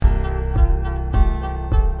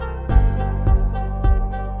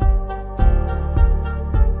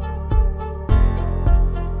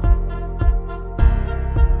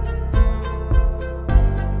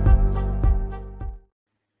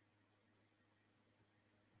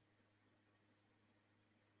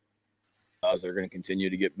guys that are going to continue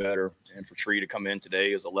to get better. And for Tree to come in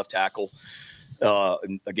today as a left tackle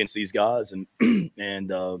against these guys and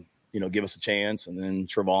give us a chance. And then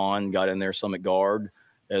Trevon got in there some at guard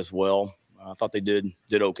as well. I thought they did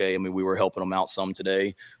okay. I mean, we were helping them out some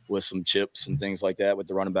today with some chips and things like that with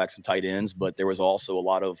the running backs and tight ends. But there was also a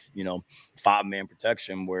lot of, 5-man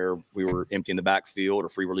protection where we were emptying the backfield or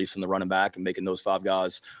free releasing the running back and making those 5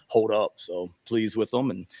 guys hold up. So pleased with them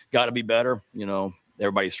and got to be better.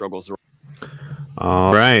 Everybody struggles.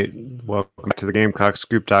 All right. Welcome to the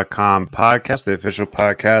GamecockScoop.com podcast, the official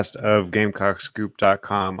podcast of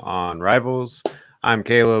GamecockScoop.com on Rivals. I'm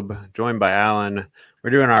Caleb, joined by Alan. We're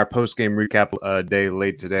doing our post-game recap a day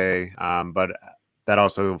late today, but that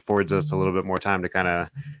also affords us a little bit more time to kind of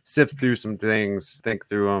sift through some things, think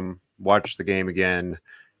through them, watch the game again.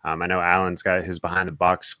 I know Alan's got his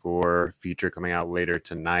behind-the-box score feature coming out later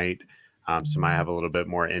tonight, so might have a little bit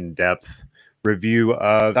more in-depth review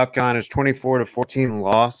of South Carolina's 24-14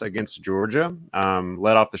 loss against Georgia.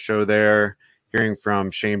 Led off the show there, hearing from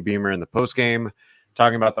Shane Beamer in the post-game,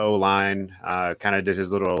 talking about the O-line, kind of did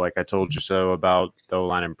his little, like I told you so, about the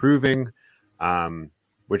O-line improving,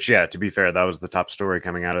 which, yeah, to be fair, that was the top story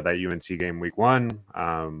coming out of that UNC game week 1,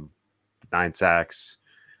 9 sacks,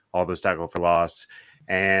 all those tackle for loss.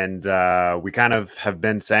 And we kind of have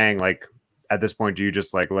been saying, like, at this point, do you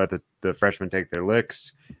just, like, let the freshmen take their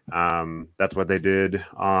licks? That's what they did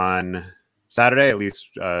on Saturday. At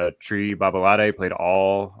least Tree Babalade played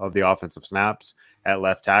all of the offensive snaps at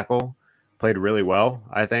left tackle. Played really well,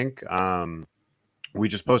 I think. We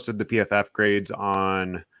just posted the PFF grades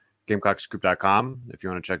on GamecockScoop.com if you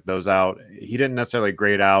want to check those out. He didn't necessarily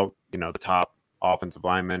grade out, the top offensive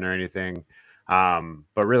lineman or anything,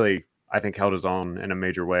 but really, I think held his own in a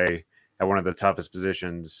major way at one of the toughest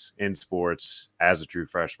positions in sports as a true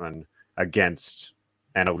freshman against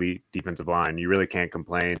an elite defensive line. You really can't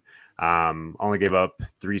complain. Only gave up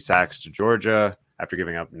 3 sacks to Georgia after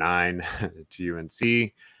giving up 9 to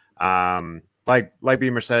UNC. Like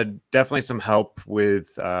Beamer said, definitely some help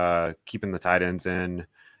with keeping the tight ends in,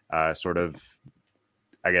 sort of,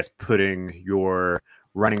 I guess, putting your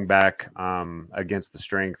running back against the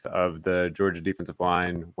strength of the Georgia defensive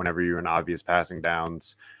line whenever you're in obvious passing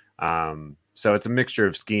downs. So it's a mixture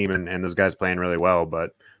of scheme and those guys playing really well.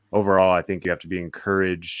 But overall, I think you have to be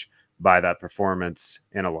encouraged by that performance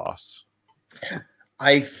in a loss.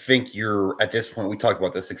 I think you're, at this point, we talked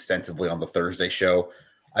about this extensively on the Thursday show.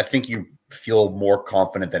 I think you feel more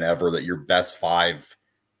confident than ever that your best 5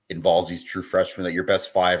 involves these true freshmen, that your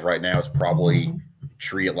best 5 right now is probably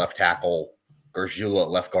Tree at left tackle, Gargiulo at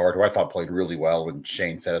left guard, who I thought played really well, and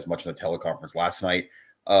Shane said as much in the teleconference last night,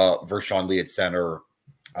 Vershawn Lee at center,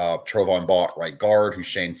 Trovon Bott right guard, who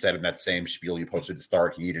Shane said in that same spiel you posted to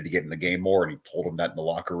start he needed to get in the game more, and he told him that in the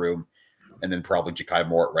locker room. And then probably Ja'Kai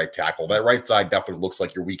Moore at right tackle. That right side definitely looks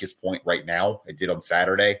like your weakest point right now. It did on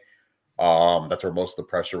Saturday. That's where most of the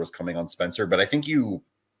pressure was coming on Spencer. But I think you,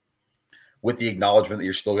 with the acknowledgement that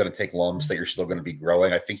you're still going to take lumps, that you're still going to be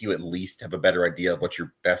growing, I think you at least have a better idea of what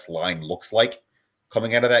your best line looks like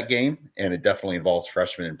coming out of that game. And it definitely involves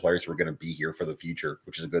freshmen and players who are going to be here for the future,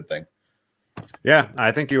 which is a good thing. Yeah,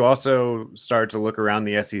 I think you also start to look around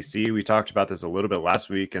the SEC. We talked about this a little bit last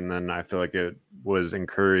week, and then I feel like it was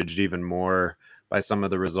encouraged even more by some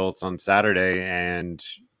of the results on Saturday. And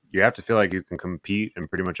you have to feel like you can compete in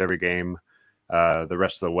pretty much every game the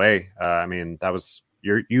rest of the way. I mean, that was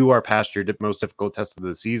you are past your most difficult test of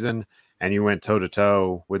the season, and you went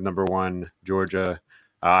toe-to-toe with number 1 Georgia.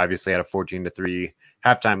 Obviously had a 14-3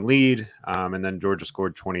 halftime lead, and then Georgia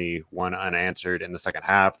scored 21 unanswered in the second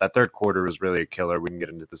half. That third quarter was really a killer. We can get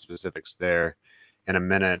into the specifics there in a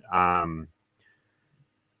minute. But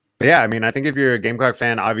yeah, I mean, I think if you're a Gamecock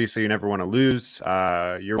fan, obviously you never want to lose.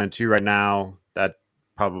 You're 1-2 right now. That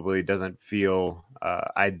probably doesn't feel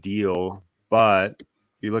ideal, but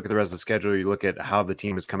you look at the rest of the schedule, you look at how the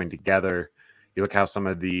team is coming together, you look how some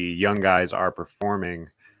of the young guys are performing,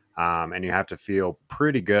 and you have to feel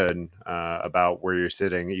pretty good about where you're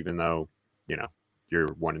sitting, even though, you're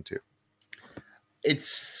 1-2.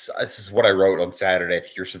 This is what I wrote on Saturday.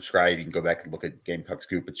 If you're subscribed, you can go back and look at Gamecock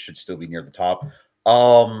Scoop. It should still be near the top.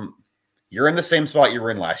 You're in the same spot you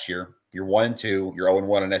were in last year. You're 1-2. You're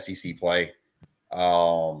 0-1 in SEC play.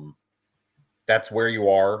 That's where you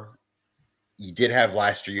are. You did have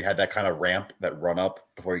last year, you had that kind of ramp, that run up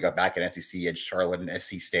before you got back in SEC, edged Charlotte and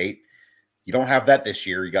SC State. You don't have that this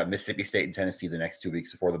year. You got Mississippi State and Tennessee the next 2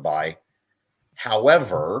 weeks before the bye.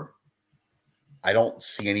 However, I don't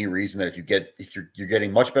see any reason that if you're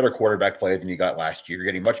getting much better quarterback play than you got last year, you're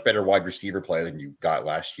getting much better wide receiver play than you got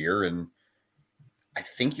last year, and I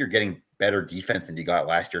think you're getting better defense than you got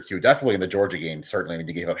last year too. Definitely in the Georgia game. Certainly, I mean,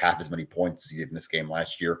 you gave up half as many points as you did in this game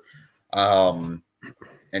last year.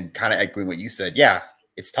 And kind of echoing what you said, yeah,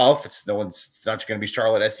 it's tough. It's not going to be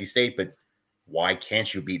Charlotte, NC State, but why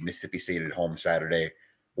can't you beat Mississippi State at home Saturday?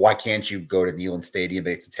 Why can't you go to Neyland Stadium?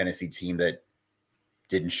 It's a Tennessee team that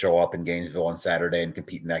didn't show up in Gainesville on Saturday and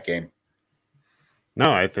compete in that game.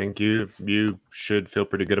 No, I think you should feel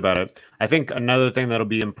pretty good about it. I think another thing that'll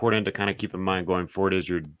be important to kind of keep in mind going forward is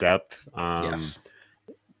your depth. Yes.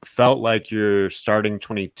 Felt like your starting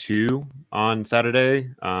 22 on Saturday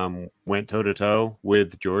went toe-to-toe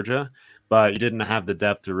with Georgia, but you didn't have the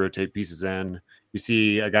depth to rotate pieces in. You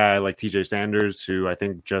see a guy like TJ Sanders, who I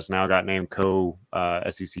think just now got named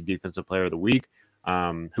SEC Defensive Player of the Week,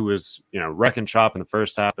 who was, wrecking shop in the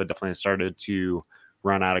first half, but definitely started to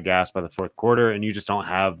run out of gas by the fourth quarter, and you just don't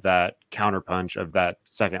have that counterpunch of that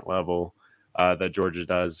second level that Georgia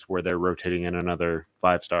does, where they're rotating in another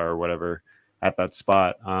 5-star or whatever at that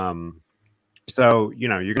spot. So, you're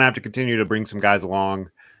going to have to continue to bring some guys along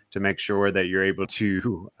to make sure that you're able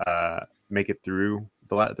to make it through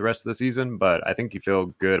the rest of the season. But I think you feel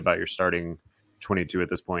good about your starting 22 at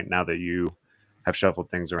this point, now that you have shuffled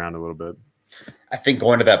things around a little bit. I think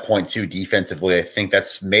going to that point too, defensively, I think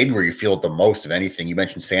that's maybe where you feel it the most of anything. You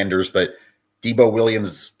mentioned Sanders, but Debo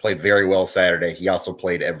Williams played very well Saturday. He also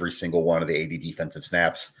played every single one of the 80 defensive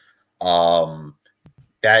snaps.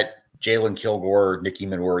 That Jalen Kilgore, Nick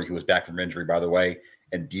Emanwari, who was back from injury, by the way,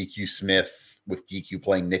 and DQ Smith with DQ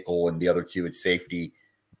playing nickel and the other two at safety,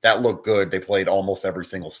 that looked good. They played almost every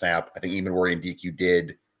single snap. I think Emanwari and DQ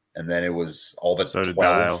did, and then it was all but 12.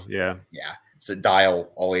 Dial, yeah. So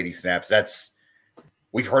Dial, all 80 snaps.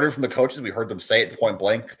 We've heard it from the coaches. We heard them say it point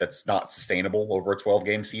blank. That's not sustainable over a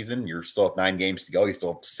 12-game season. You still have 9 games to go. You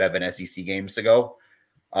still have 7 SEC games to go.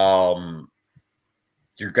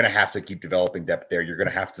 You're going to have to keep developing depth there. You're going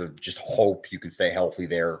to have to just hope you can stay healthy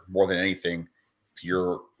there more than anything.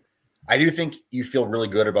 I do think you feel really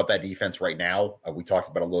good about that defense right now. We talked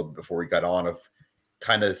about a little bit before we got on of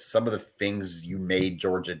kind of some of the things you made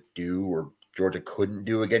Georgia do or Georgia couldn't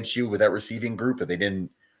do against you with that receiving group, but they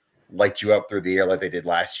didn't light you up through the air like they did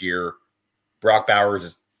last year. Brock Bowers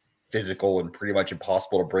is physical and pretty much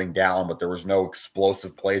impossible to bring down, but there was no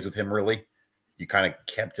explosive plays with him, really. You kind of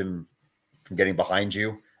kept him from getting behind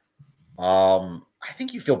you. I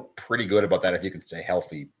think you feel pretty good about that if you can stay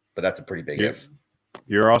healthy, but that's a pretty big if.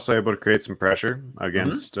 You're also able to create some pressure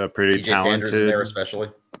against a pretty TJ talented Sanders in there,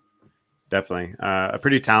 especially. Definitely. A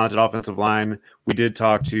pretty talented offensive line. We did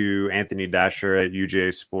talk to Anthony Dasher at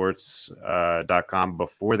UJSports.com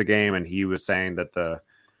before the game, and he was saying that the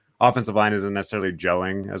offensive line isn't necessarily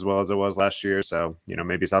gelling as well as it was last year. So,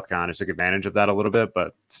 maybe South Carolina took advantage of that a little bit,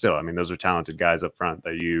 but still, I mean, those are talented guys up front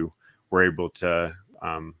that you were able to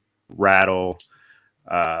rattle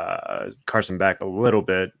Carson back a little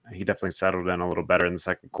bit. He definitely settled in a little better in the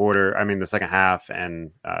second half,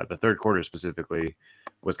 and the third quarter specifically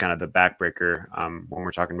was kind of the backbreaker when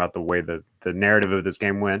we're talking about the way that the narrative of this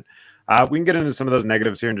game went. We can get into some of those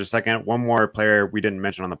negatives here in just a second. One more player we didn't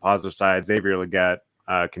mention on the positive side, Xavier Legette,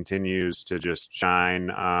 continues to just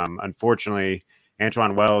shine. Unfortunately,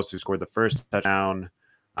 Antoine Wells, who scored the first touchdown,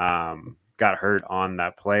 got hurt on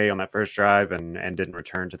that play on that first drive and didn't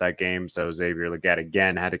return to that game. So Xavier Legette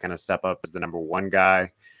again had to kind of step up as the number one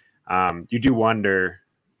guy. You do wonder,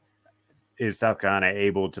 is South Carolina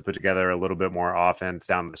able to put together a little bit more offense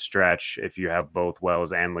down the stretch if you have both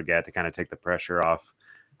Wells and Legette to kind of take the pressure off?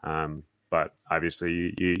 But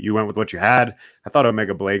obviously you went with what you had. I thought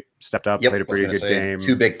Omega Blake stepped up, played a pretty good game.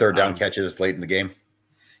 2 big third down catches late in the game.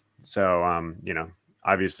 So,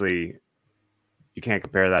 obviously you can't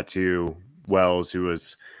compare that to Wells, who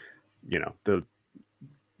was, the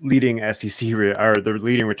leading SEC or the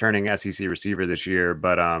leading returning SEC receiver this year.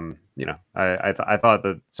 But, I thought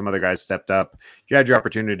that some other guys stepped up. You had your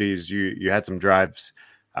opportunities. You had some drives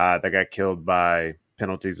that got killed by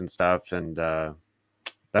penalties and stuff. And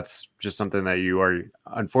that's just something that you are,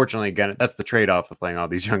 unfortunately, again, that's the trade-off of playing all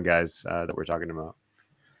these young guys that we're talking about.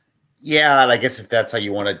 Yeah, and I guess if that's how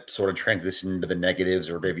you want to sort of transition to the negatives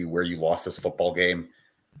or maybe where you lost this football game,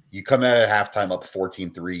 you come out at halftime up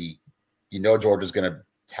 14-3. Georgia's going to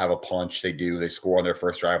have a punch. They do. They score on their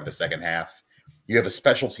first drive of the second half. You have a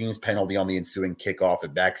special teams penalty on the ensuing kickoff.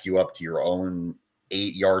 It backs you up to your own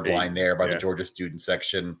 8-yard line there by the Georgia student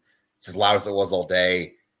section. It's as loud as it was all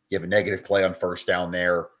day. You have a negative play on first down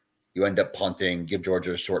there. You end up punting, give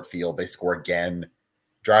Georgia a short field. They score again.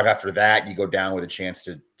 Drive after that, you go down with a chance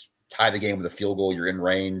to tie the game with a field goal. You're in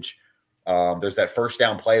range. There's that first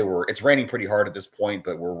down play where it's raining pretty hard at this point,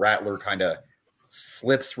 but where Rattler kind of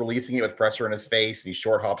slips releasing it with pressure in his face, and he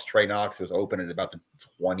short hops Trey Knox, who was open at about the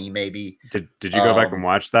 20 maybe. Did you go back and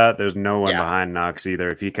watch that? There's no one behind Knox either.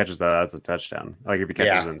 If he catches that, that's a touchdown. Like if he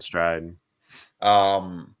catches it in stride.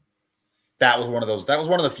 That was one of those. That was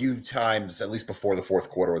one of the few times, at least before the fourth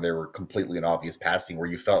quarter, where they were completely and obvious passing, where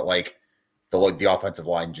you felt like the offensive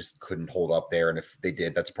line just couldn't hold up there, and if they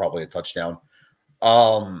did, that's probably a touchdown.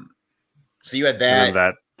 So you had that.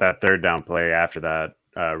 And that third down play after that,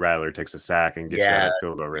 Rattler takes a sack and gets out of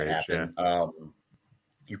field goal range. Yeah.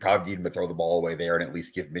 You probably need to throw the ball away there and at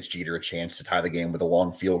least give Mitch Jeter a chance to tie the game with a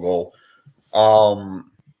long field goal.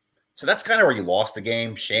 So that's kind of where you lost the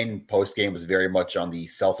game. Shane post-game was very much on the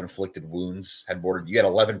self-inflicted wounds. You had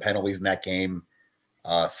 11 penalties in that game,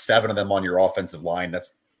 7 of them on your offensive line.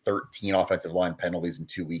 That's 13 offensive line penalties in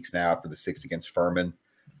 2 weeks now after the 6 against Furman.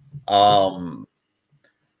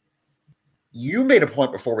 You made a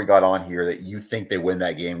point before we got on here that you think they win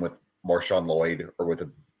that game with Marshawn Lloyd or with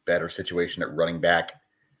a better situation at running back.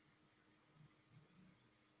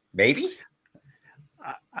 Maybe?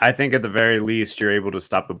 I think at the very least, you're able to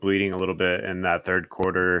stop the bleeding a little bit in that third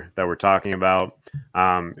quarter that we're talking about.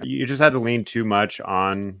 You just had to lean too much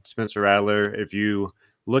on Spencer Rattler. If you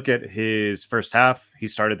look at his first half, he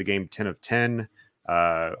started the game 10 of 10.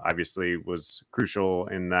 Obviously was crucial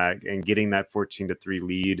in getting that 14-3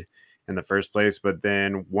 lead in the first place. But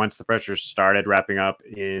then once the pressure started wrapping up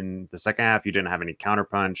in the second half, you didn't have any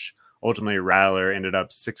counterpunch. Ultimately, Rattler ended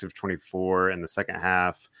up 6 of 24 in the second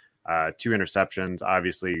half. 2 interceptions.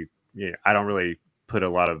 Obviously, I don't really put a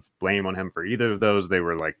lot of blame on him for either of those. They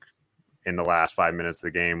were like in the last 5 minutes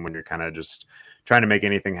of the game when you're kind of just trying to make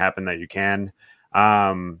anything happen that you can.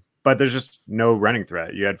 But there's just no running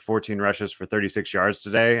threat. You had 14 rushes for 36 yards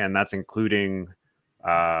today, and that's including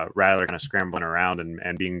Rattler kind of scrambling around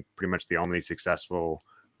and being pretty much the only successful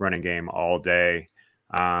running game all day.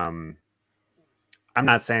 I'm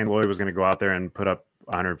not saying Lloyd was going to go out there and put up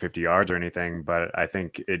 150 yards or anything, but I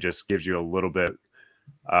think it just gives you a little bit,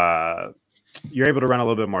 you're able to run a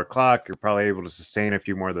little bit more clock. You're probably able to sustain a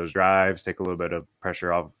few more of those drives, take a little bit of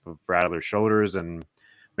pressure off of Rattler's shoulders, and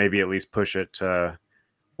maybe at least push it to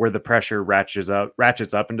where the pressure ratchets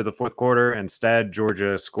up into the fourth quarter. Instead,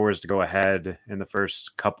 Georgia scores to go ahead in the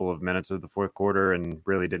first couple of minutes of the fourth quarter and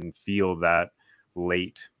really didn't feel that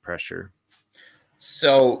late pressure.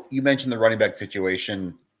 So you mentioned the running back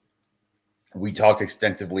situation. We talked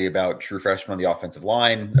extensively about true freshmen on the offensive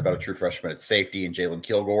line, about a true freshman at safety and Jalen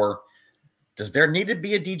Kilgore. Does there need to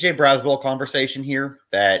be a DJ Braswell conversation here?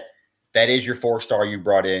 That is your 4-star you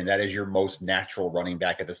brought in. That is your most natural running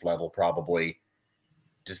back at this level, probably.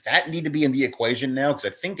 Does that need to be in the equation now? Because I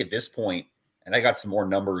think at this point, and I got some more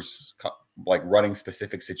numbers, like running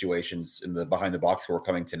specific situations in the behind the box score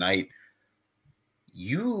coming tonight.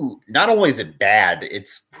 Not only is it bad,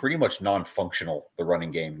 it's pretty much non-functional, the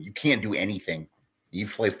running game. You can't do anything.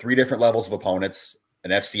 You've played 3 different levels of opponents,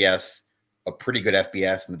 an FCS, a pretty good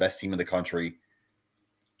FBS, and the best team in the country.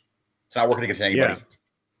 It's not working against anybody. Yeah.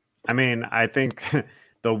 I mean, I think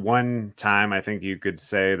the one time I think you could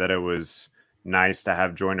say that it was nice to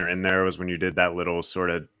have Joyner in there was when you did that little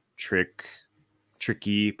sort of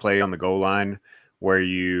tricky play on the goal line where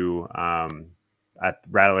you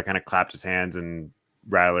Rattler kind of clapped his hands and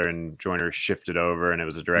Rattler and Joyner shifted over, and it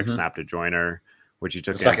was a direct snap to Joyner, which he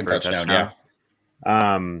took the second touchdown. Yeah.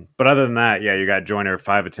 But other than that, you got Joyner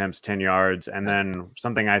 5 attempts, 10 yards. And then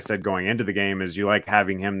something I said going into the game is you like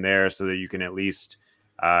having him there so that you can at least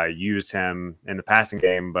use him in the passing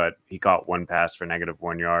game, but he caught 1 pass for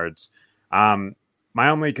 -1 yards. My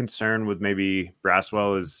only concern with maybe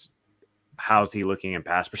Braswell is how's he looking in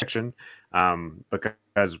pass protection?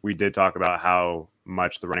 Because we did talk about how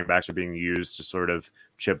much the running backs are being used to sort of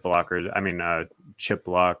chip block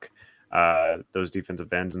those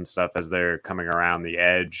defensive ends and stuff as they're coming around the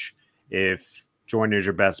edge. If Joyner's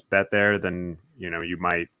your best bet there, then you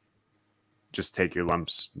might just take your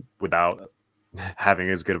lumps without having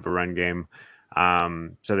as good of a run game,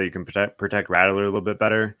 so that you can protect Rattler a little bit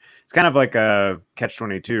better. It's kind of like a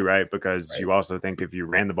catch-22, right? Because you also think if you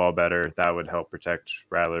ran the ball better, that would help protect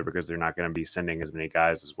Rattler because they're not going to be sending as many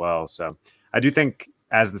guys as well. So I do think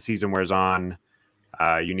as the season wears on,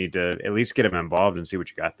 you need to at least get him involved and see what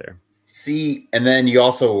you got there. See, and then you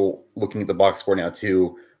also, looking at the box score now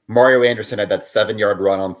too, Mario Anderson had that 7-yard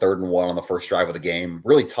run on 3rd and 1 on the first drive of the game.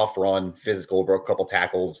 Really tough run, physical, broke a couple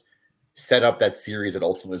tackles, set up that series that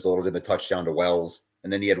ultimately resulted in the touchdown to Wells.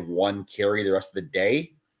 And then he had 1 carry the rest of the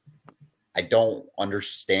day. I don't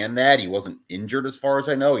understand that. He wasn't injured as far as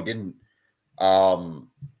I know. He didn't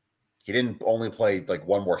only play like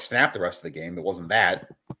 1 more snap the rest of the game. It wasn't that.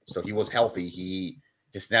 So he was healthy.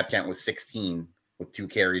 His snap count was 16 with 2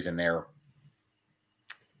 carries in there.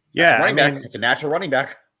 That's Yeah, a running back. It's a natural running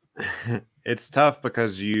back. it's tough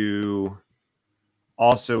because you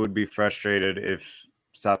also would be frustrated if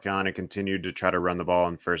South Carolina continued to try to run the ball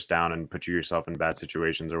on first down and put yourself in bad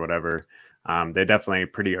situations or whatever. They definitely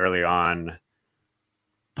pretty early on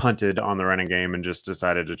punted on the running game and just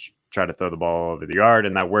decided to try to throw the ball over the yard,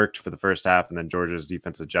 and that worked for the first half. And then Georgia's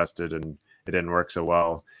defense adjusted, and it didn't work so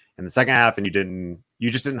well in the second half. And you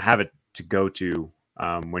just didn't have it to go to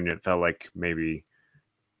when it felt like maybe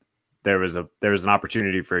there was an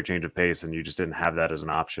opportunity for a change of pace, and you just didn't have that as an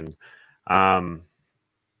option.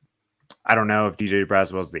 I don't know if DJ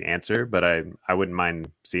Braswell is the answer, but I wouldn't mind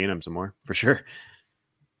seeing him some more for sure.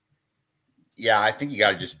 Yeah, I think you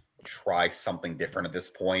got to just try something different at this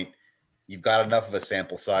point. You've got enough of a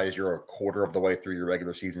sample size. You're a quarter of the way through your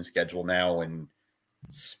regular season schedule now, and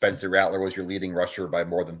Spencer Rattler was your leading rusher by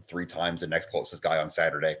more than 3 times the next closest guy on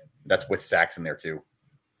Saturday. That's with sacks in there too.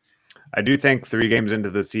 I do think 3 games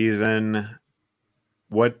into the season,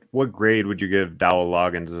 what grade would you give Dowell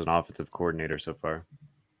Loggins as an offensive coordinator so far?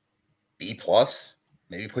 B+,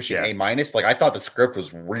 maybe pushing A-. Like, I thought the script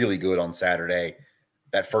was really good on Saturday.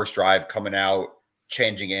 That first drive coming out,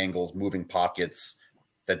 changing angles, moving pockets,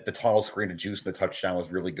 that the tunnel screen to juice the touchdown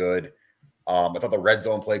was really good. I thought the red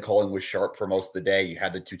zone play calling was sharp for most of the day. You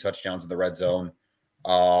had the 2 touchdowns in the red zone.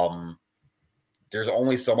 There's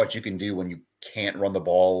only so much you can do when you can't run the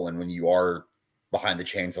ball and when you are behind the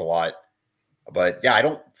chains a lot. But yeah, I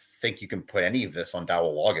don't think you can put any of this on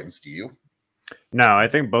Dowell Loggins, do you? No, I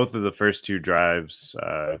think both of the first 2 drives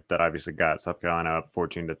that obviously got South Carolina up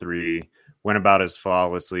 14-3 went about as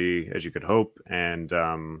flawlessly as you could hope. And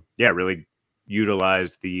really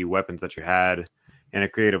utilized the weapons that you had in a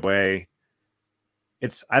creative way.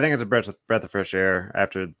 I think it's a breath of fresh air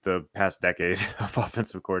after the past decade of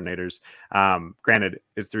offensive coordinators. Granted,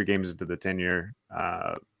 it's 3 games into the tenure.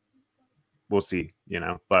 We'll see,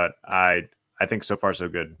 but I think so far so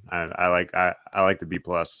good. I like the B+.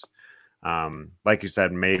 Like you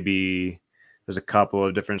said, maybe there's a couple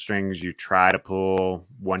of different strings you try to pull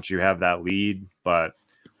once you have that lead, but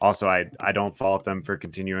also I don't fault them for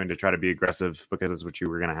continuing to try to be aggressive because it's what you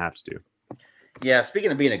were going to have to do. Yeah,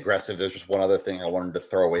 speaking of being aggressive, there's just one other thing I wanted to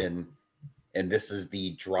throw in, and this is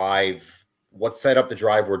the drive. What set up the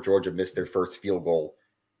drive where Georgia missed their first field goal?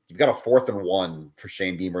 You've got a 4th and 1 for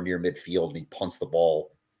Shane Beamer near midfield, and he punts the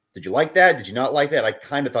ball. Did you like that? Did you not like that? I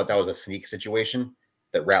kind of thought that was a sneak situation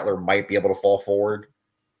that Rattler might be able to fall forward.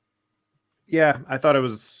 Yeah, I thought it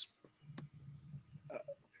was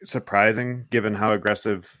surprising given how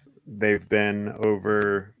aggressive they've been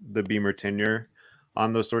over the Beamer tenure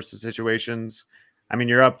on those sorts of situations. I mean,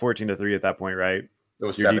 you're up 14-3 at that point, right? It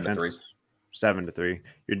was 7-3. 7-3.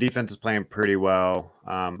 Your defense is playing pretty well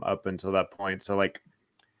up until that point. So, like,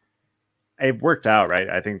 it worked out, right?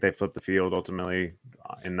 I think they flipped the field ultimately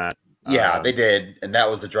in that. Yeah, they did. And that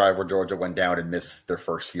was the drive where Georgia went down and missed their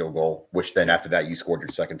first field goal, which then after that you scored your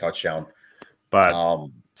second touchdown. But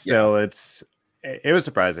still, it was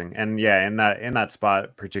surprising. And yeah, in that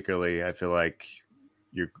spot particularly, I feel like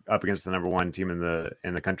you're up against the number 1 team in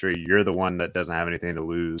the country. You're the one that doesn't have anything to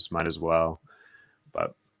lose. Might as well.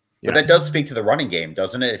 But that does speak to the running game,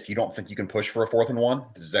 doesn't it? If you don't think you can push for a 4th and 1,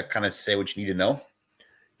 does that kind of say what you need to know?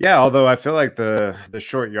 Yeah, although I feel like the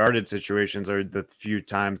short yardage situations are the few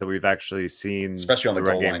times that we've actually seen, especially on the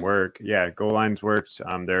run goal game line, work. Yeah, goal lines worked.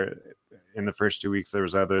 There in the first 2 weeks, there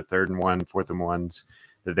was other 3rd and 1, 4th and 1s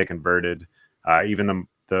that they converted. Even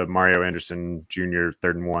the Mario Anderson Jr.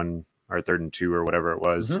 3rd and 1 or 3rd and 2 or whatever it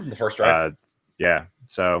was. The first drive. Yeah.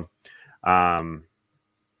 So, a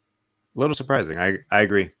little surprising. I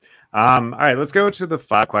agree. All right, let's go to the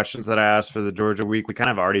 5 questions that I asked for the Georgia week. We kind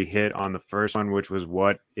of already hit on the first one, which was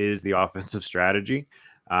what is the offensive strategy?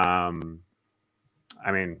 I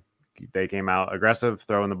mean, they came out aggressive,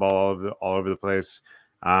 throwing the ball all over the place.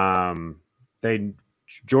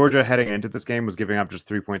 Georgia heading into this game was giving up just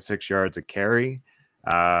 3.6 yards a carry.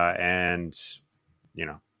 And,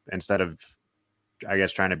 instead of, I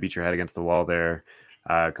guess, trying to beat your head against the wall there,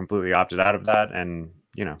 completely opted out of that. And,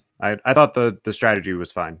 I thought the strategy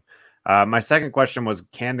was fine. My second question was,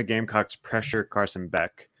 can the Gamecocks pressure Carson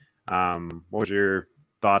Beck? What was your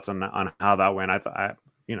thoughts on how that went? I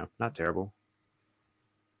not terrible.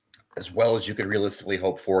 As well as you could realistically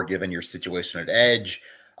hope for, given your situation at edge.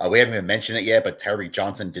 We haven't even mentioned it yet, but Tyreek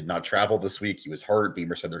Johnson did not travel this week. He was hurt.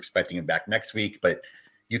 Beamer said they're expecting him back next week. But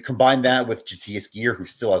you combine that with Jatius Gear, who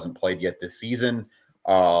still hasn't played yet this season,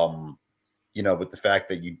 with the fact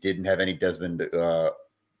that you didn't have any Desmond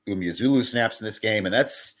Umeozulu snaps in this game, and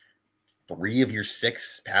that's 3 of your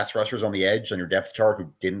 6 pass rushers on the edge on your depth chart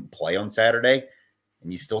who didn't play on Saturday,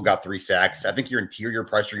 and you still got 3 sacks. I think your interior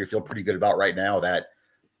pressure you feel pretty good about right now. That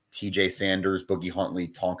TJ Sanders, Boogie Huntley,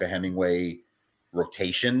 Tonka Hemingway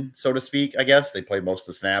rotation, so to speak, I guess. They played most of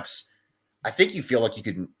the snaps. I think you feel like you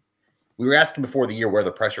could. We were asking before the year where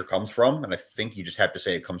the pressure comes from, and I think you just have to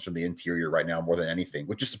say it comes from the interior right now more than anything,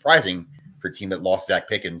 which is surprising for a team that lost Zach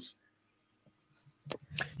Pickens.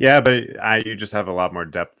 Yeah, but you just have a lot more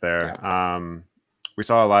depth there. Yeah. We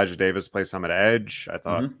saw Elijah Davis play some at edge. I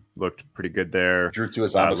thought looked pretty good there. Drew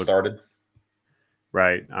Tuazama started.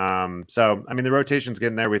 Right. So, I mean, the rotation's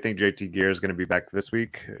getting there. We think JT Gear is going to be back this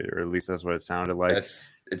week, or at least that's what it sounded like.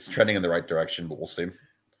 It's trending in the right direction, but we'll see.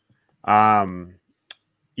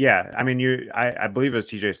 Yeah, I mean, I believe as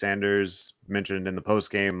TJ Sanders mentioned in the post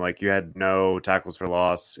game, like you had no tackles for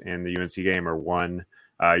loss in the UNC game or one.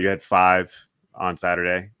 You had 5 on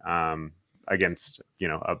Saturday against,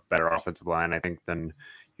 a better offensive line, I think, than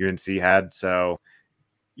UNC had. So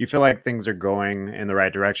you feel like things are going in the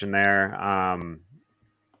right direction there.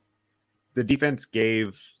 The defense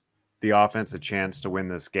gave the offense a chance to win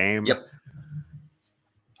this game. Yep.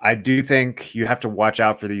 I do think you have to watch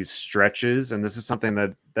out for these stretches, and this is something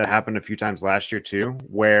that happened a few times last year too,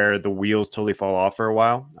 where the wheels totally fall off for a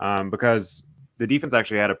while, because the defense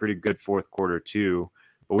actually had a pretty good fourth quarter too,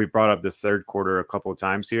 but we've brought up this third quarter a couple of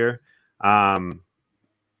times here. Coming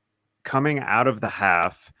out of the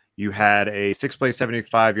half, you had a 6-play,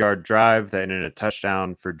 75-yard drive that ended in a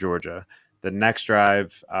touchdown for Georgia. The next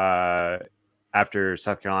drive after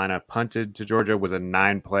South Carolina punted to Georgia was a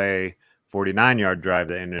 9-play, 49-yard drive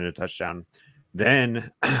that ended in a touchdown.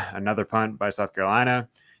 Then another punt by South Carolina,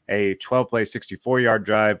 a 12-play, 64-yard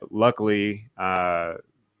drive. Luckily,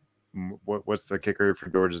 what's the kicker for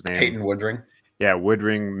Georgia's name? Peyton Woodring. Yeah,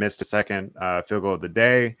 Woodring missed a second field goal of the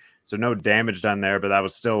day. So no damage done there, but that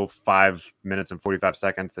was still 5 minutes and 45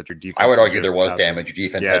 seconds that your defense. I would argue there was damage. Your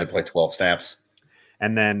defense had to play 12 snaps.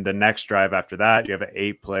 And then the next drive after that, you have an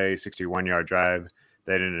 8-play, 61-yard drive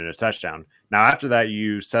that ended in a touchdown. Now, after that,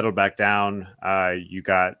 you settled back down. You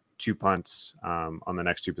got 2 punts on the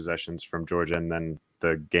next 2 possessions from Georgia, and then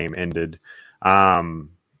the game ended.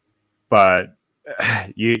 But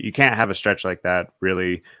you can't have a stretch like that,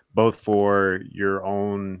 really, both for your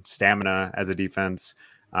own stamina as a defense.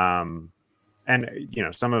 And,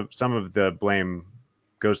 some of the blame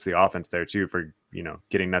goes to the offense there, too, for,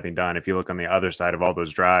 getting nothing done. If you look on the other side of all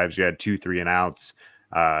those drives, you had 2 3-and-outs,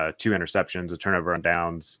 2 interceptions, a turnover on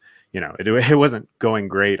downs. It wasn't going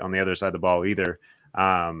great on the other side of the ball either.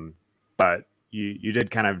 But you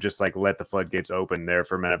did kind of just like let the floodgates open there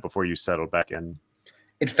for a minute before you settled back in.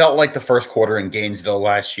 It felt like the first quarter in Gainesville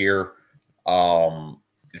last year.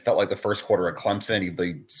 It felt like the first quarter at Clemson.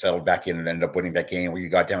 They settled back in and ended up winning that game where you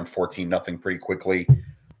got down 14-0 pretty quickly.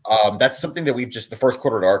 That's something that the first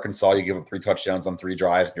quarter at Arkansas, you give up 3 touchdowns on 3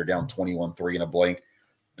 drives and you're down 21-3 in a blink.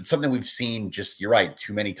 It's something we've seen you're right,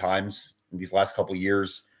 too many times in these last couple of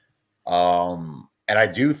years. And I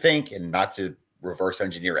do think, and not to reverse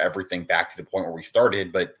engineer everything back to the point where we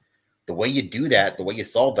started, but the way you do that, the way you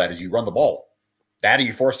solve that is you run the ball. That or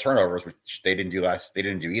you force turnovers, which they didn't do They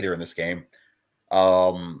didn't do either in this game.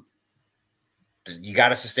 You got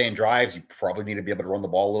to sustain drives. You probably need to be able to run the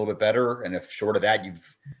ball a little bit better. And if short of that,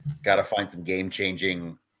 you've got to find some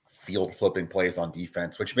game-changing, field-flipping plays on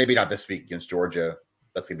defense, which maybe not this week against Georgia.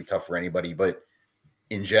 That's going to be tough for anybody. But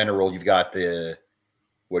in general, you've got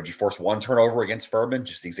you force 1 turnover against Furman,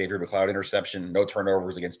 just the Xavier McLeod interception, no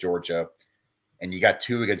turnovers against Georgia. And you got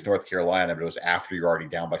 2 against North Carolina, but it was after you're already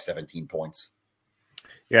down by 17 points.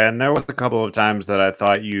 Yeah, and there was a couple of times that I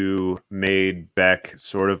thought you made Beck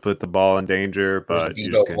sort of put the ball in danger, but you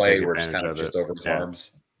just couldn't take advantage of it. Over his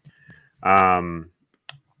arms.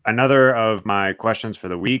 Another of my questions for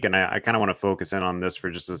the week, and I kind of want to focus in on this for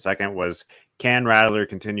just a second, was can Rattler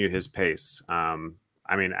continue his pace? I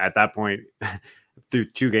mean, at that point,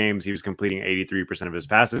 through 2 games, he was completing 83% of his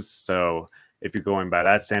passes. So if you're going by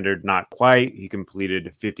that standard, not quite. He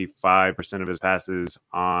completed 55% of his passes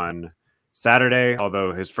on Saturday,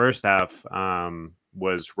 although his first half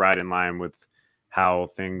was right in line with how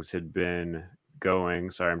things had been going.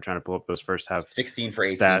 Sorry, I'm trying to pull up those first half. 16 for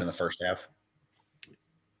 18 stats. In the first half.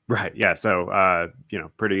 Right. Yeah. So,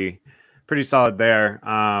 pretty solid there.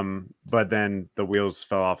 But then the wheels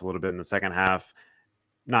fell off a little bit in the second half.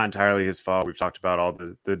 Not entirely his fault. We've talked about all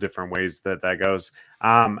the different ways that goes.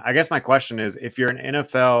 I guess my question is, if you're an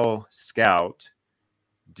NFL scout,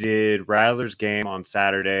 did Rattler's game on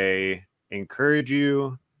Saturday encourage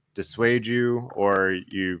you, dissuade you, or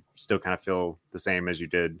you still kind of feel the same as you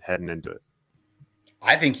did heading into it?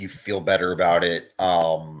 I think you feel better about it.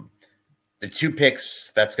 The 2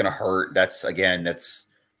 picks, that's going to hurt. That's late.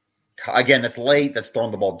 That's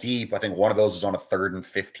throwing the ball deep. I think one of those was on a 3rd and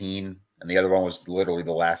 15. and the other one was literally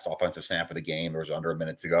the last offensive snap of the game. There was under a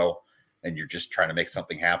minute to go, and you're just trying to make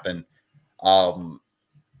something happen.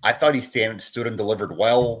 I thought he stood and delivered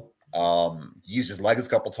well. He used his legs a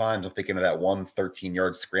couple times. I'm thinking of that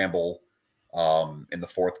 13-yard scramble in the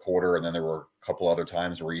fourth quarter, and then there were a couple other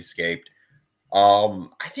times where he escaped.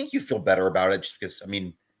 I think you feel better about it just because, I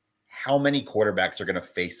mean, how many quarterbacks are going to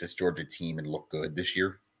face this Georgia team and look good this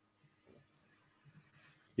year?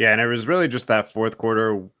 Yeah, and it was really just that fourth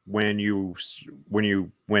quarter when you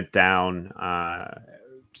went down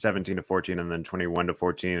 17-14 and then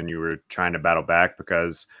 21-14, and you were trying to battle back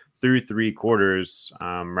because through three quarters,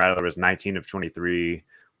 Rattler was 19 of 23,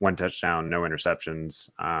 1 touchdown, no interceptions.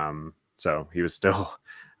 So he was still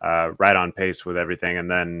right on pace with everything, and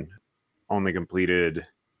then only completed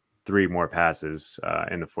 3 more passes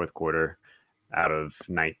in the fourth quarter out of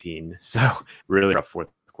 19. So really rough fourth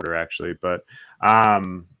quarter, actually. But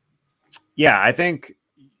yeah, I think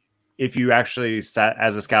if you actually sat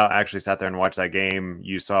there and watched that game,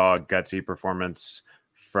 you saw a gutsy performance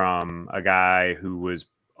from a guy who was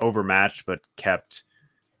overmatched but kept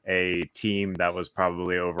a team that was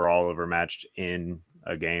probably overall overmatched in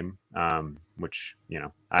a game, which,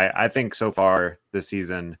 I think so far this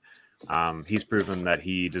season, he's proven that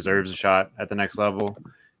he deserves a shot at the next level.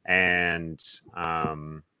 And,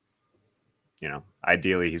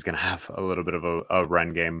 ideally he's going to have a little bit of a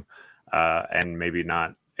run game, and maybe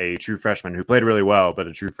not a true freshman who played really well, but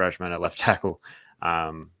a true freshman at left tackle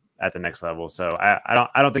at the next level. So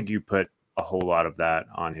I don't think you put a whole lot of that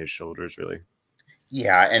on his shoulders, really.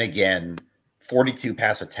 Yeah, and again, 42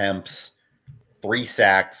 pass attempts, 3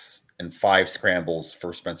 sacks, and 5 scrambles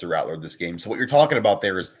for Spencer Rattler this game. So what you're talking about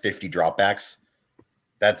there is 50 dropbacks.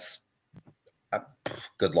 That's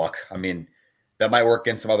good luck. I mean, that might work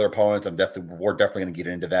against some other opponents. We're definitely going to get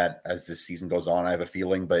into that as this season goes on, I have a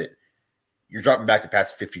feeling, but you're dropping back to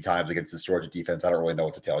pass 50 times against this Georgia defense. I don't really know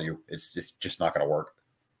what to tell you. It's just not going to work.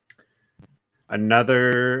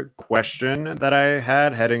 Another question that I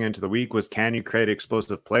had heading into the week was, can you create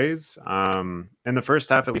explosive plays? In the first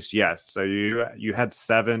half, at least, yes. So you had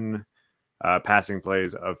 7 passing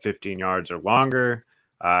plays of 15 yards or longer.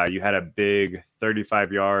 You had a big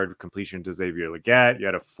 35-yard completion to Xavier Legette. You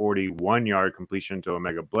had a 41-yard completion to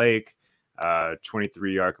Omega Blake,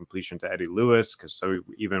 23-yard completion to Eddie Lewis, so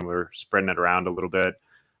even we're spreading it around a little bit.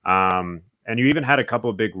 And you even had a couple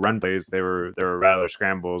of big run plays. They were Rattler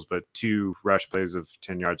scrambles, but 2 rush plays of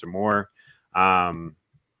 10 yards or more.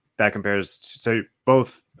 That compares to, so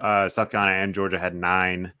both South Carolina and Georgia had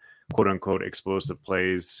 9 quote-unquote explosive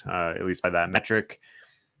plays, at least by that metric.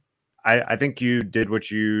 I think you did what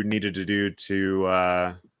you needed to do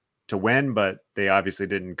to win, but they obviously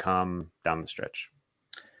didn't come down the stretch.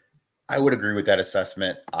 I would agree with that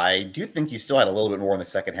assessment. I do think you still had a little bit more in the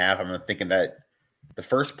second half. I'm thinking that the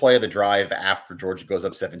first play of the drive after Georgia goes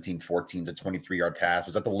up 17-14 is a 23-yard pass.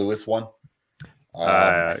 Was that the Lewis one?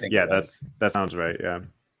 I think that sounds right. Yeah.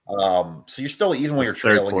 So you're still, even when you're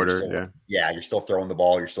trailing, quarter, you're still throwing the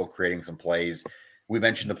ball. You're still creating some plays. We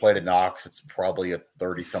mentioned the play to Knox. It's probably a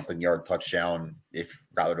 30-something yard touchdown if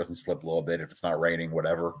Rattler doesn't slip a little bit, if it's not raining,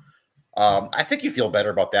 whatever. I think you feel better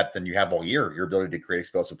about that than you have all year. Your ability to create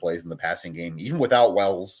explosive plays in the passing game, even without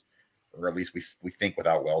Wells, or at least we think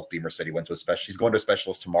without Wells. Beamer said he went to a special. He's going to a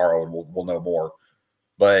specialist tomorrow, and we'll know more.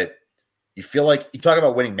 But you feel like you talk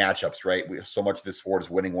about winning matchups, right? So much of this sport is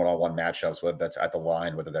winning one-on-one matchups, whether that's at the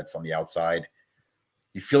line, whether that's on the outside.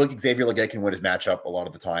 You feel like Xavier Legette can win his matchup a lot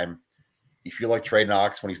of the time. You feel like Trey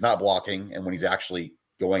Knox, when he's not blocking and when he's actually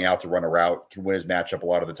going out to run a route, can win his matchup a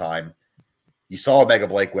lot of the time. You saw Omega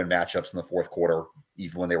Blake win matchups in the fourth quarter,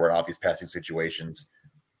 even when they were in obvious passing situations.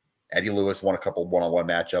 Eddie Lewis won a couple one-on-one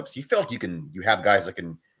matchups. You feel like you have guys that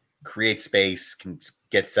can create space, can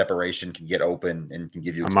get separation, can get open, and can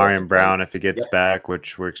give you Amarian Brown if he gets back,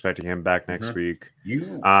 which we're expecting him back next week. Here's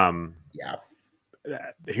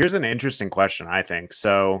an interesting question, I think.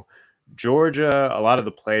 So Georgia, a lot of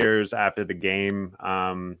the players after the game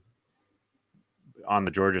on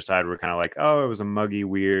the Georgia side were kind of like, oh, it was a muggy,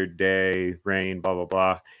 weird day, rain, blah, blah,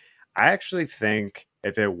 blah. I actually think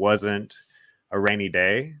if it wasn't a rainy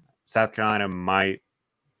day, South Carolina might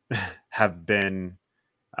have been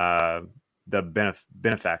the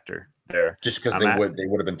benefactor there. Just because they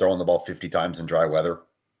would have been throwing the ball 50 times in dry weather.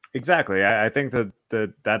 Exactly. I think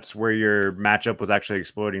that's where your matchup was actually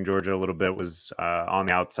exploiting Georgia a little bit, was on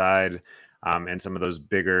the outside in some of those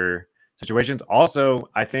bigger situations. Also,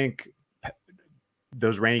 I think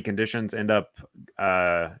those rainy conditions end up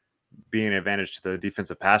being an advantage to the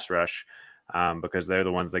defensive pass rush because they're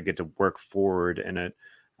the ones that get to work forward in it.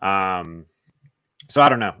 So I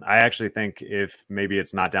don't know. I actually think if maybe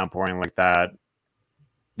it's not downpouring like that,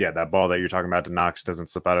 that ball that you're talking about to Knox doesn't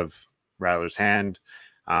slip out of Rattler's hand.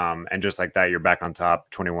 And just like that, you're back on top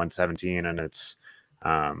 21-17, and it's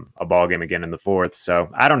a ball game again in the fourth. So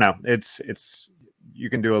I don't know. It's you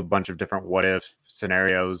can do a bunch of different what if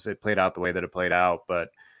scenarios. It played out the way that it played out, but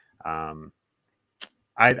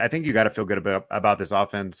I think you got to feel good about this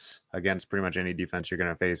offense against pretty much any defense you're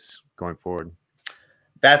going to face going forward.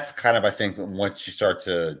 That's kind of, I think, once you start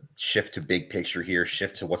to shift to big picture here,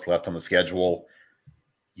 shift to what's left on the schedule,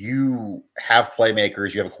 you have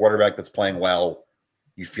playmakers, you have a quarterback that's playing well,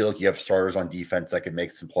 you feel like you have starters on defense that can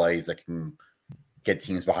make some plays, that can get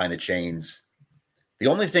teams behind the chains. The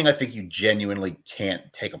only thing I think you genuinely can't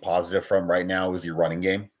take a positive from right now is your running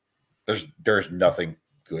game. There's nothing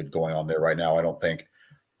good going on there right now, I don't think.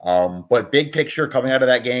 But big picture coming out of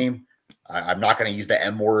that game, I'm not going to use the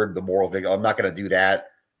M word, the moral vigor. I'm not going to do that.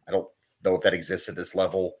 I don't know if that exists at this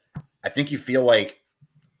level. I think you feel like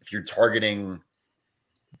if you're targeting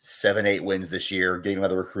 7-8 wins this year, getting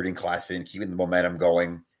another recruiting class in, keeping the momentum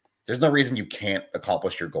going, there's no reason you can't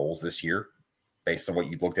accomplish your goals this year based on what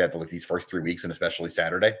you looked at for these first 3 weeks and especially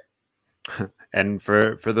Saturday. And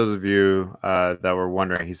for those of you that were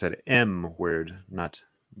wondering, he said M word, not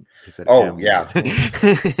he said oh M yeah.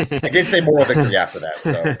 I did say moral victory after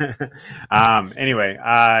that. So anyway,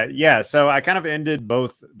 so I kind of ended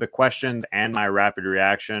both the questions and my rapid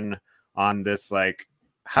reaction on this, like,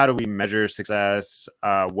 how do we measure success?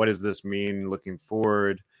 What does this mean looking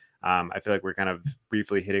forward? I feel like we're kind of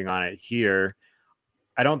briefly hitting on it here.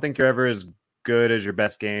 I don't think you're ever as good as your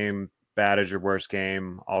best game, bad as your worst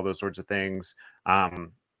game, all those sorts of things.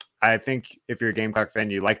 I think if you're a Gamecock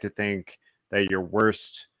fan, you like to think that your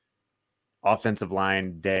worst offensive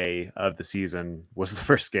line day of the season was the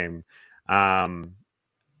first game.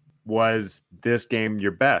 Was this game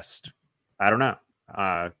your best? I don't know.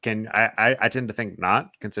 I tend to think not,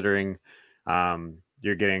 considering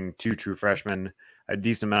you're getting 2 true freshmen, a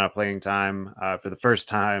decent amount of playing time for the first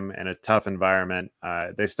time in a tough environment.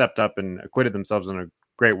 They stepped up and acquitted themselves in a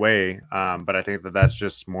great way, but I think that that's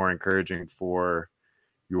just more encouraging for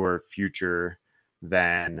your future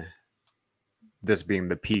than this being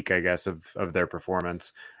the peak, I guess, of their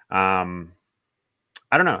performance. I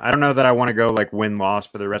don't know. I don't know that I want to go like win-loss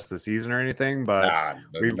for the rest of the season or anything, but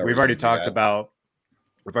we've already talked about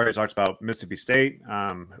Mississippi State.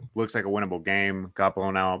 Looks like a winnable game. Got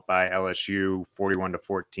blown out by LSU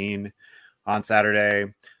 41-14 on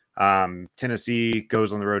Saturday. Tennessee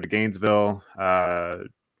goes on the road to Gainesville.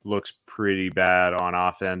 Looks pretty bad on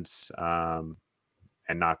offense and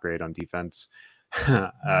not great on defense.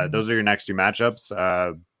 Those are your next 2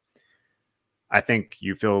 matchups. I think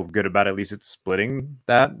you feel good about at least it's splitting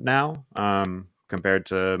that now compared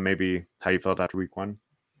to maybe how you felt after week 1.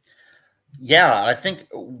 Yeah, I think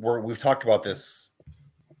we've talked about this.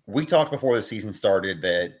 We talked before the season started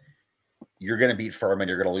that you're going to beat Furman,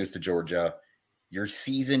 you're going to lose to Georgia. Your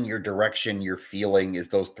season, your direction, your feeling is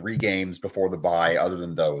those 3 games before the bye. Other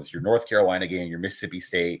than those, your North Carolina game, your Mississippi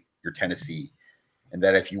State, your Tennessee. And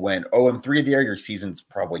that if you went 0-3 there, your season's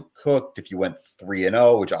probably cooked. If you went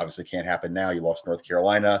 3-0, which obviously can't happen now, you lost North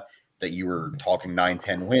Carolina, that you were talking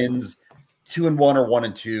 9-10 wins. 2-1 or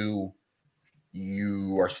 1-2,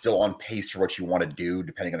 you are still on pace for what you want to do,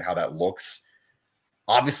 depending on how that looks.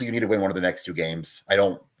 Obviously, you need to win one of the next 2 games. I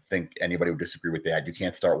don't think anybody would disagree with that. You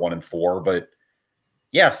can't start 1-4, but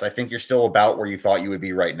yes, I think you're still about where you thought you would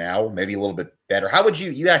be right now, maybe a little bit better. How would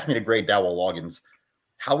you asked me to grade Dowell Loggins.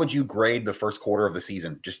 How would you grade the first quarter of the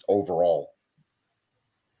season, just overall?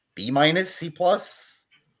 B-, C+?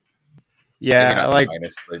 Yeah, I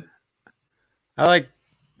like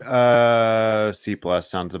C+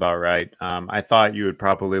 sounds about right. I thought you would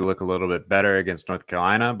probably look a little bit better against North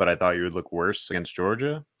Carolina, but I thought you would look worse against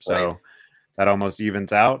Georgia. So right. That almost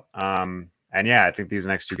evens out. And yeah, I think these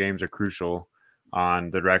next 2 games are crucial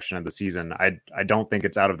on the direction of the season. I don't think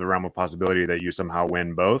it's out of the realm of possibility that you somehow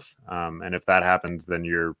win both. And if that happens, then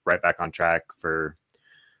you're right back on track for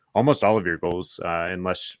almost all of your goals,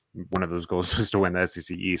 unless one of those goals was to win the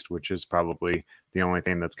SEC East, which is probably the only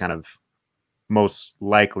thing that's kind of most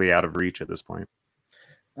likely out of reach at this point.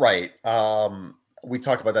 Right. We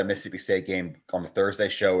talked about that Mississippi State game on the Thursday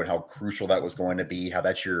show and how crucial that was going to be, how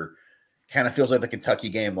that's your kind of feels like the Kentucky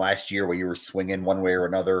game last year where you were swinging one way or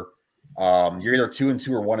another. You're either 2-2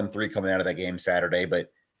 or 1-3 coming out of that game Saturday,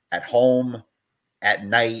 but at home, at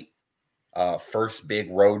night, first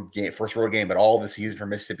road game at all the season for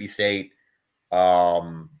Mississippi State.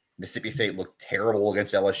 Mississippi State looked terrible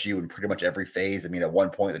against LSU in pretty much every phase. I mean, at one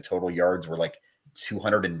point, the total yards were like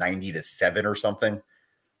 290-7 or something.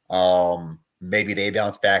 Maybe they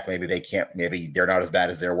bounce back. Maybe they can't. Maybe they're not as bad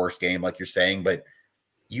as their worst game, like you're saying. But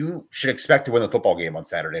you should expect to win the football game on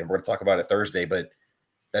Saturday. And we're going to talk about it Thursday, but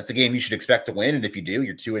that's a game you should expect to win. And if you do,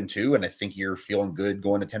 you're 2-2. And I think you're feeling good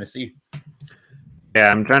going to Tennessee. Yeah,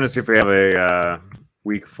 I'm trying to see if we have a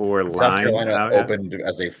week 4 line. South Carolina opened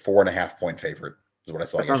as a 4.5-point favorite, is what I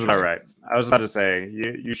saw. That sounds about right. I was about to say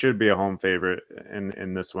you should be a home favorite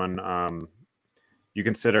in this one. You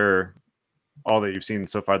consider all that you've seen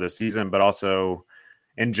so far this season, but also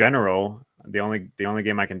in general, the only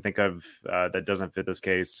game I can think of that doesn't fit this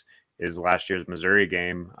case is last year's Missouri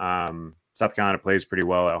game. South Carolina plays pretty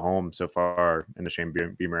well at home so far in the Shane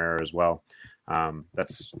Beamer era as well.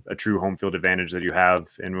 That's a true home field advantage that you have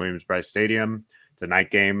in Williams-Brice Stadium. It's a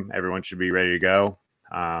night game. Everyone should be ready to go.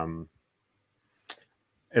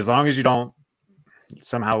 As long as you don't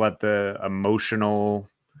somehow let the emotional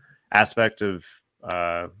aspect of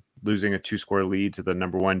losing a 2-score lead to the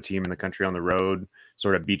number 1 team in the country on the road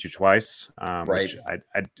sort of beat you twice. Right. Which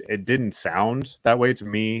it didn't sound that way to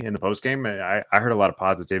me in the postgame. I heard a lot of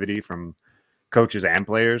positivity from coaches and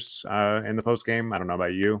players in the postgame. I don't know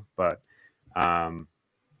about you, but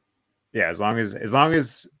yeah, as long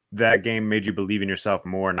as that game made you believe in yourself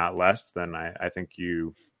more, not less, then I think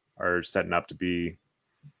you are setting up to be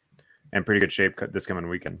in pretty good shape this coming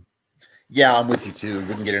weekend. Yeah, I'm with you too.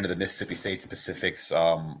 We can get into the Mississippi State specifics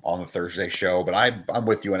on the Thursday show, but I'm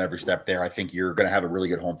with you on every step there. I think you're going to have a really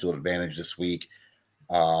good home field advantage this week.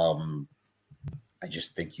 I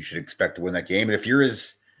just think you should expect to win that game. And if you're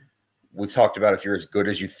we've talked about, if you're as good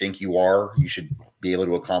as you think you are, you should be able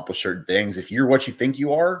to accomplish certain things. If you're what you think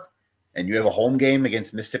you are, and you have a home game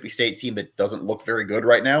against Mississippi State team that doesn't look very good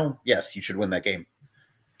right now, yes, you should win that game.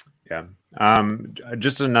 Yeah.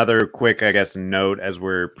 Just another quick, I guess, note as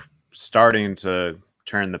we're starting to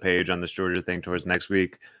turn the page on this Georgia thing towards next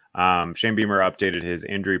week. Shane Beamer updated his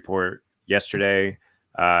injury report yesterday.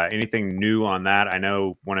 Anything new on that? I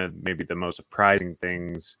know one of maybe the most surprising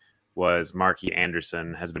things was Marky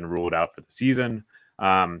Anderson has been ruled out for the season.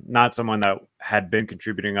 Not someone that had been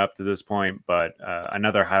contributing up to this point, but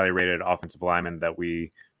another highly rated offensive lineman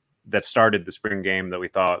that started the spring game that we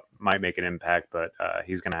thought might make an impact, but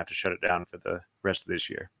he's going to have to shut it down for the rest of this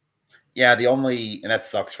year. Yeah, and that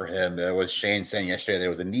sucks for him. It was Shane saying yesterday there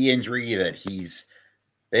was a knee injury that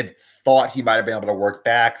they thought he might have been able to work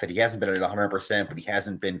back, that he hasn't been at 100%, but he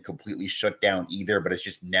hasn't been completely shut down either, but it's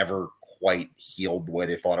just never quite healed the way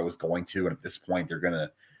they thought it was going to. And at this point, they're going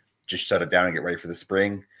to just shut it down and get ready for the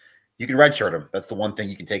spring. You can redshirt him. That's the one thing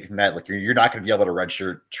you can take from that. Like you're not going to be able to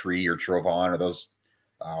redshirt Tree or Trovon or those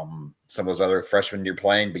some of those other freshmen you're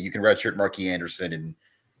playing, but you can redshirt Marky Anderson and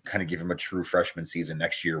kind of give him a true freshman season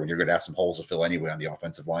next year when you're going to have some holes to fill anyway on the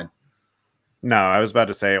offensive line. No, I was about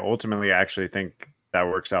to say, ultimately, I actually think that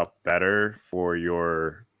works out better for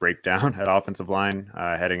your breakdown at offensive line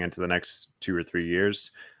heading into the next 2 or 3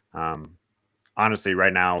 years. Honestly,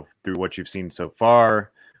 right now, through what you've seen so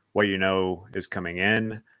far, what you know is coming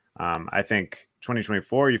in, I think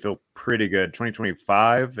 2024, you feel pretty good.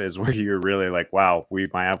 2025 is where you're really like, wow, we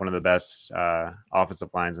might have one of the best offensive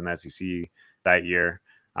lines in the SEC that year.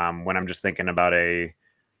 When I'm just thinking about a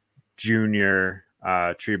junior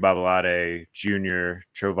Tree Babalade, junior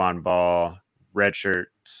Trovon Ball, redshirt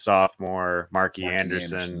sophomore Marky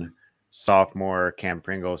Anderson, sophomore Cam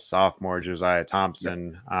Pringle, sophomore Josiah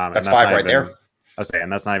Thompson. Yep. That's 5 right there. I was saying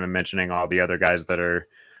that's not even mentioning all the other guys that are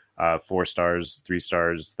 4 stars, 3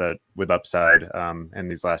 stars that with upside in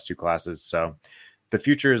these last 2 classes. So the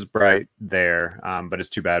future is bright there, but it's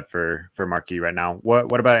too bad for Marky right now.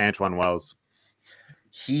 What about Antoine Wells?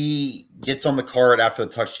 He gets on the cart after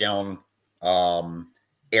the touchdown,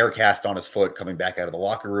 air cast on his foot, coming back out of the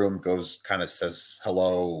locker room, goes, kind of says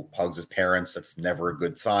hello, hugs his parents. That's never a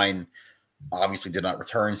good sign. Obviously did not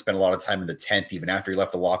return, spent a lot of time in the tent, even after he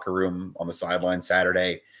left the locker room on the sideline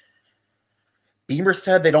Saturday. Beamer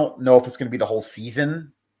said they don't know if it's going to be the whole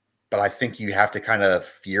season, but I think you have to kind of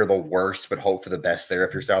fear the worst, but hope for the best there.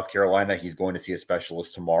 If you're South Carolina, he's going to see a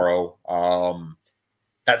specialist tomorrow.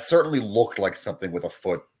 That certainly looked like something with a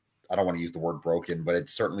foot. I don't want to use the word broken, but it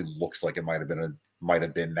certainly looks like it might have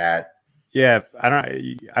been that. Yeah, I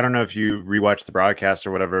don't know if you rewatched the broadcast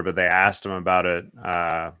or whatever, but they asked him about it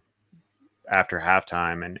after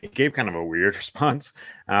halftime, and he gave kind of a weird response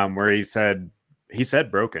where he said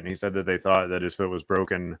broken. He said that they thought that his foot was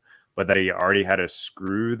broken, but that he already had a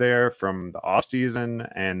screw there from the off season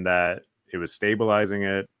and that it was stabilizing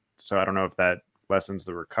it. So I don't know if that lessens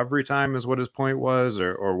the recovery time is what his point was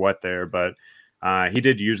or what there, but he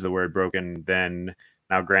did use the word broken then.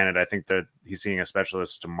 Now, granted, I think that he's seeing a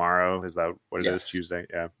specialist tomorrow. Is that what it is? Tuesday?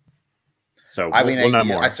 Yeah. So we'll know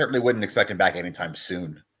more. I certainly wouldn't expect him back anytime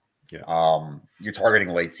soon. Yeah. You're targeting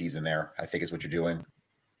late season there, I think is what you're doing.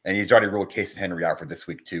 And he's already ruled Case and Henry out for this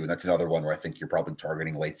week too. And that's another one where I think you're probably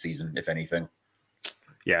targeting late season, if anything.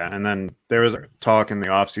 Yeah, and then there was talk in the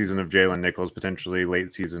offseason of Jalen Nichols potentially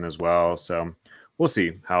late season as well. So we'll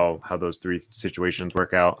see how those three situations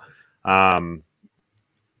work out.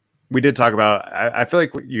 We did talk about, I feel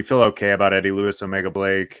like you feel okay about Eddie Lewis, Omega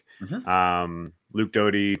Blake. Luke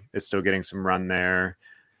Doty is still getting some run there.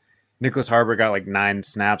 Nicholas Harbor got like 9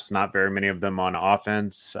 snaps, not very many of them on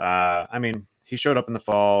offense. I mean, he showed up in the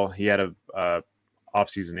fall. He had a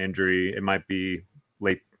off-season injury. It might be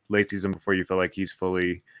late season before you feel like he's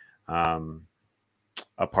fully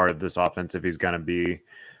a part of this offense if he's going to be.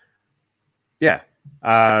 Yeah.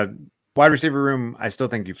 Wide receiver room, I still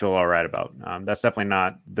think you feel all right about. That's definitely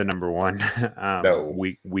not the number one No.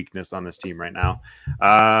 weakness on this team right now.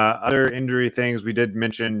 Other injury things we did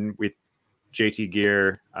mention with JT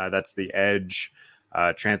Gear, that's the edge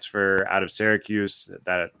transfer out of Syracuse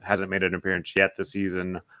that hasn't made an appearance yet this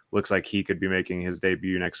season. Looks like he could be making his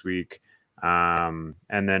debut next week. And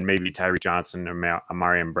then maybe Tyree Johnson or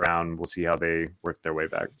Amarian Brown. We'll see how they work their way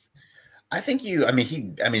back. I think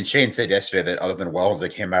Shane said yesterday that other than Wells, they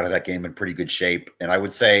came out of that game in pretty good shape. And I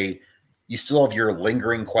would say you still have your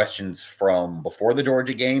lingering questions from before the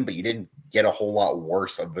Georgia game, but you didn't get a whole lot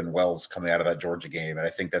worse other than Wells coming out of that Georgia game. And I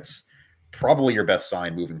think that's probably your best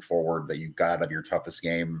sign moving forward, that you got out of your toughest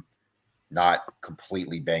game not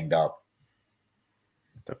completely banged up.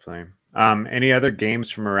 Definitely. Any other games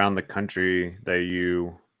from around the country that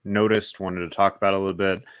you noticed, wanted to talk about a little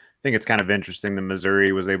bit? I think it's kind of interesting that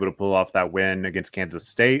Missouri was able to pull off that win against Kansas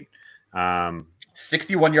State.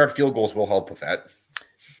 61-yard field goals will help with that.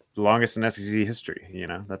 The longest in SEC history.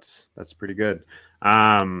 That's pretty good.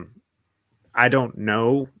 I don't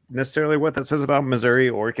know necessarily what that says about Missouri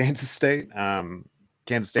or Kansas State.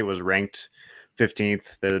 Kansas State was ranked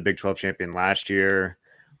 15th. They're the Big 12 champion last year.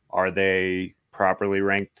 Are they properly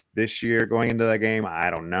ranked this year going into that game?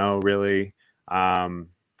 I don't know, really.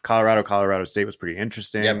 Colorado State was pretty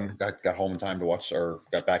interesting. Yep, got home in time to watch, or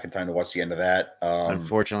got back in time to watch the end of that.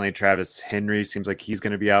 Unfortunately, Travis Henry seems like he's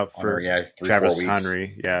going to be out for 3-4 weeks.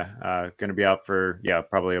 Henry. Going to be out for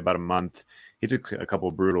probably about a month. He took a couple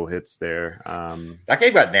of brutal hits there. That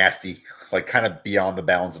game got nasty, like kind of beyond the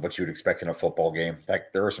bounds of what you would expect in a football game.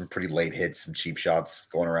 There were some pretty late hits, some cheap shots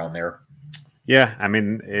going around there. Yeah, I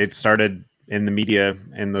mean, it started in the media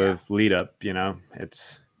in the lead up.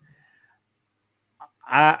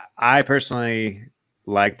 I personally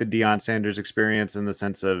like the Deion Sanders experience in the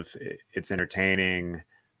sense of it's entertaining,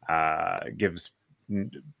 gives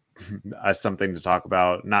us something to talk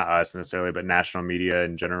about, not us necessarily, but national media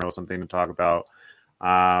in general, something to talk about.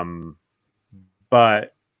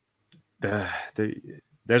 But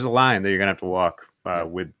there's a line that you're going to have to walk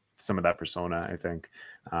with some of that persona, I think,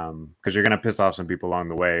 because you're going to piss off some people along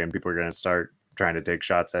the way, and people are going to start trying to take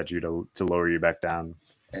shots at you to lower you back down.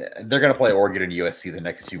 They're going to play Oregon and USC the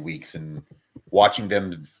next 2 weeks, and watching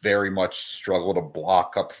them very much struggle to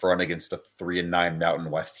block up front against a 3-9 Mountain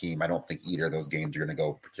West team, I don't think either of those games are going to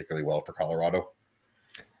go particularly well for Colorado.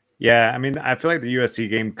 Yeah, I mean, I feel like the USC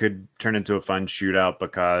game could turn into a fun shootout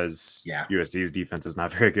because USC's defense is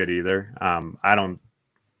not very good either. I don't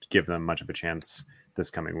give them much of a chance this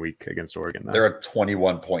coming week against Oregon, though. They're a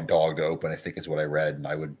 21-point dog to open, I think is what I read, and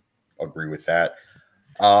I would agree with that.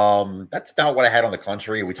 That's about what I had on the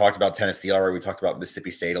country. We talked about Tennessee already. We talked about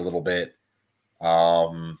Mississippi State a little bit.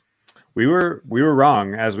 We were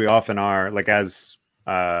wrong, as we often are. Like, as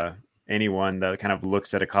anyone that kind of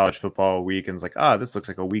looks at a college football week and is like, this looks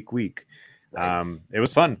like a weak week. Right. It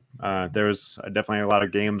was fun. There was definitely a lot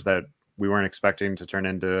of games that we weren't expecting to turn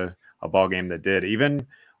into a ball game that did. Even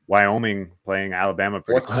Wyoming playing Alabama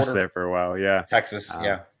pretty close there for a while. Yeah. Texas.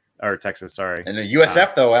 Or Texas, sorry. And the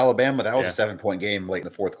USF, though, Alabama, that was a 7-point game late in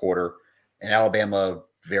the fourth quarter. And Alabama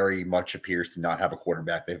very much appears to not have a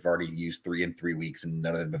quarterback. They've already used 3 in 3 weeks, and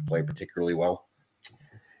none of them have played particularly well.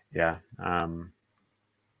 Yeah.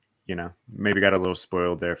 Maybe got a little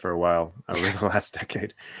spoiled there for a while over the last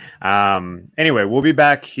decade. Anyway, we'll be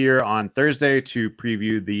back here on Thursday to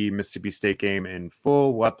preview the Mississippi State game in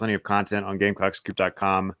full. We'll have plenty of content on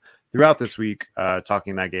GamecocksScoop.com throughout this week,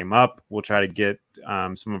 talking that game up. We'll try to get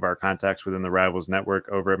some of our contacts within the Rivals Network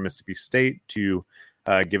over at Mississippi State to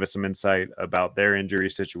give us some insight about their injury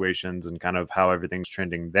situations and kind of how everything's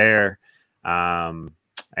trending there. It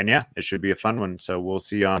should be a fun one. So we'll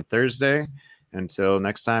see you on Thursday. Until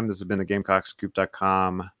next time, this has been the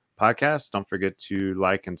GamecockScoop.com podcast. Don't forget to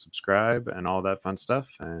like and subscribe and all that fun stuff,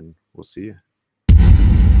 and we'll see you.